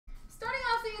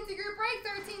break,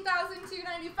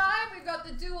 13,295. We've got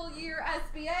the dual year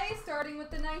SBA starting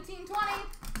with the 1920.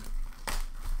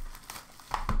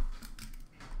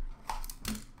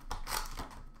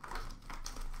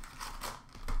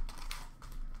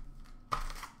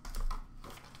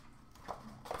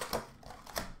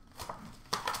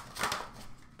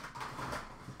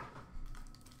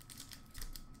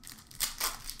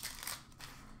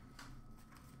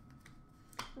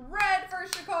 Red for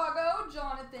Chicago,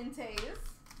 Jonathan Tays.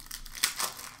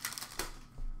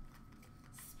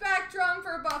 Spectrum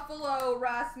for Buffalo,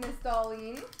 Rasmus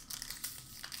Dahlin.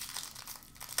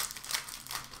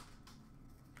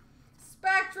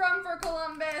 Spectrum for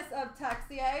Columbus of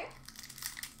Texier.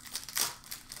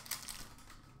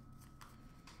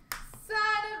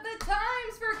 Sign of the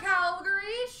Times for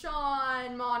Calgary,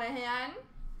 Sean Monahan.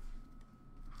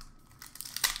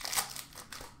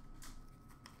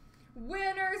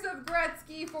 Winners of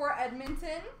Gretzky for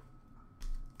Edmonton.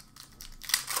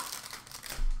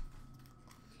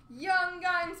 Young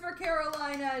Guns for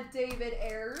Carolina, David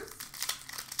Ayers.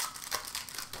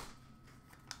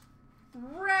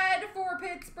 Red for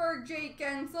Pittsburgh, Jake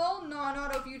Gensel.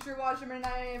 Non-auto future watch number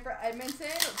 99 for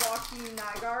Edmonton, Joaquin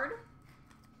Nygaard.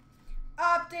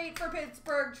 Update for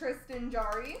Pittsburgh, Tristan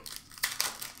Jarry.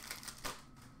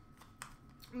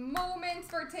 Moments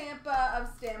for Tampa of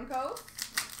Stamkos.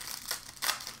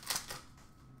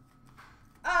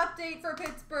 Update for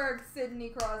Pittsburgh, Sidney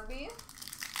Crosby.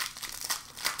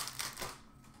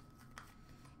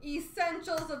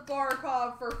 Essentials of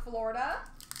Barkov for Florida.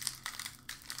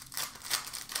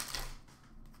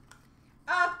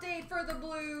 Update for the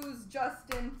Blues,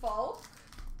 Justin Falk.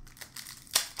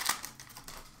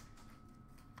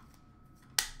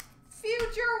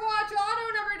 Future Watch Auto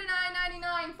number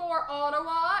 /999 for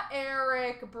Ottawa,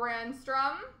 Eric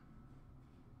Brandstrom.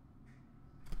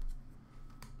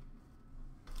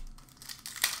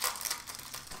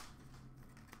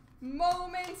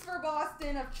 Moments for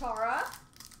Boston of Chara.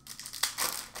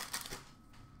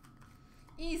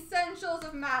 Essentials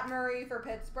of Matt Murray for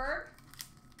Pittsburgh.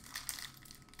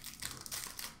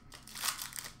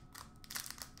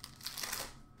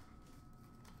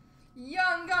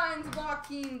 Young Guns,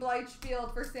 Joaquin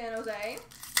Bleichfield for San Jose.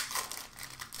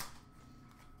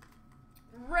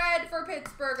 Red for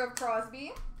Pittsburgh of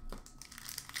Crosby.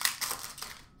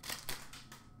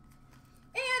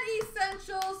 And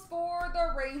essentials for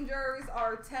the Rangers,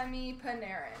 Artemi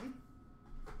Panarin.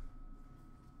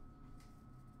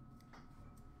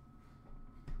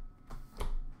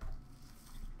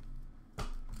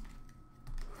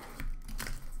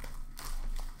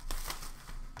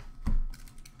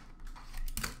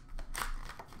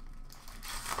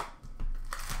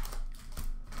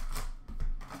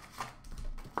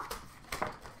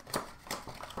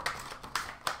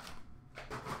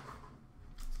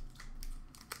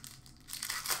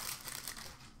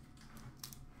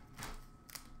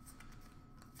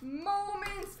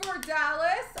 Moments for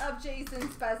Dallas of Jason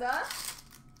Spezza.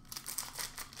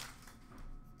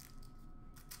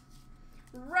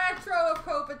 Retro of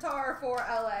Kopitar for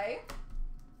LA.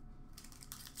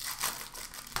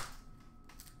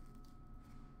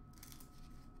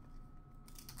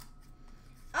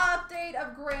 Update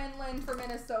of Granlund for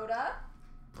Minnesota.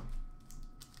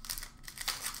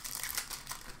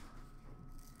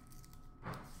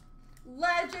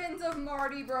 Legends of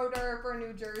Marty Brodeur for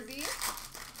New Jersey.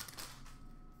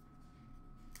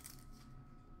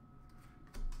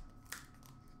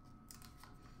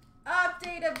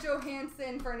 Update of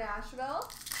Johansson for Nashville.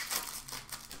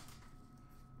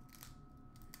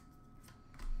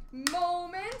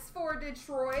 Moments for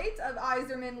Detroit of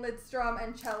Yzerman, Lidstrom,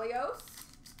 and Chelios.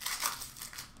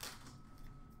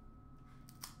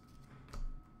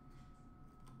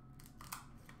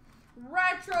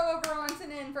 Retro of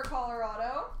Rantanen for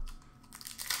Colorado.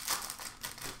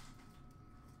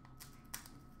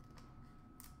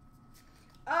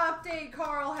 Update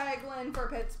Carl Hagelin for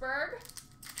Pittsburgh.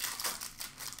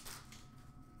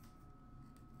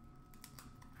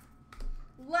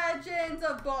 Legends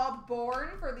of Bob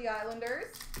Bourne for the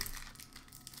Islanders.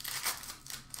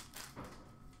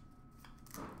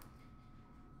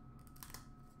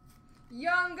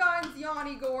 Young Guns,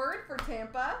 Yanni Gourde for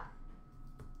Tampa.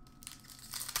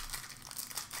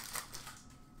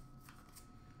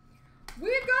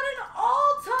 We've got an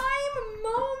all-time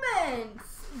moment.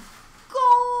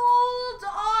 Gold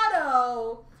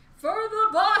auto for the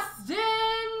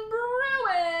Boston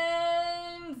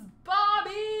Bruins,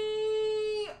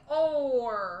 Bobby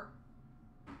Orr.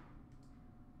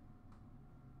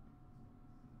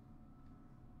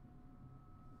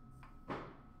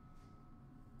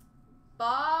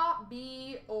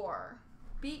 Bobby Orr.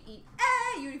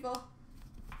 B-E-A, beautiful.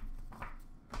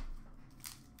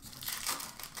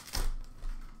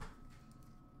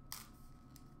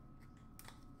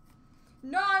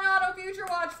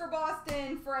 Watch for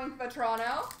Boston, Frank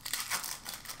Vetrano.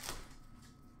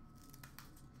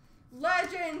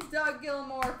 Legends, Doug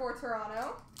Gilmour for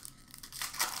Toronto.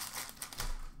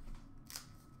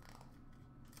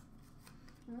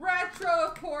 Retro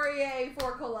of Poirier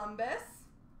for Columbus.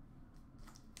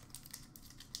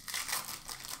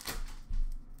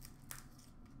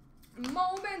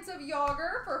 Moments of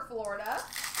Yager for Florida.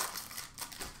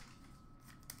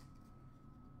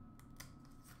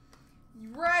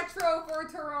 Retro for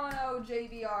Toronto,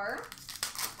 JVR.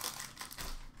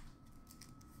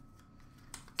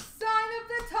 Sign of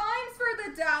the Times for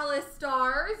the Dallas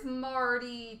Stars,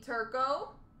 Marty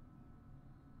Turco.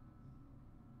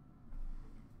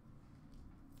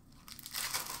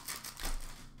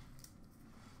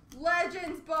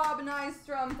 Legends, Bob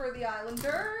Nystrom for the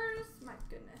Islanders. My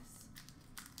goodness.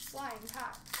 Flying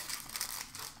pack.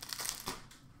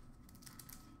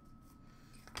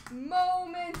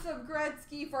 Moments of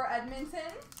Gretzky for Edmonton.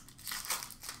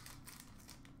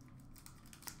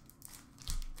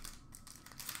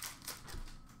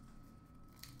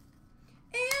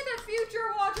 And a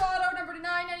Future Watch Auto number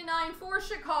 /999 for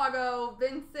Chicago,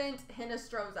 Vincent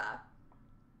Hinostroza.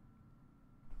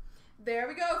 There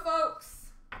we go, folks.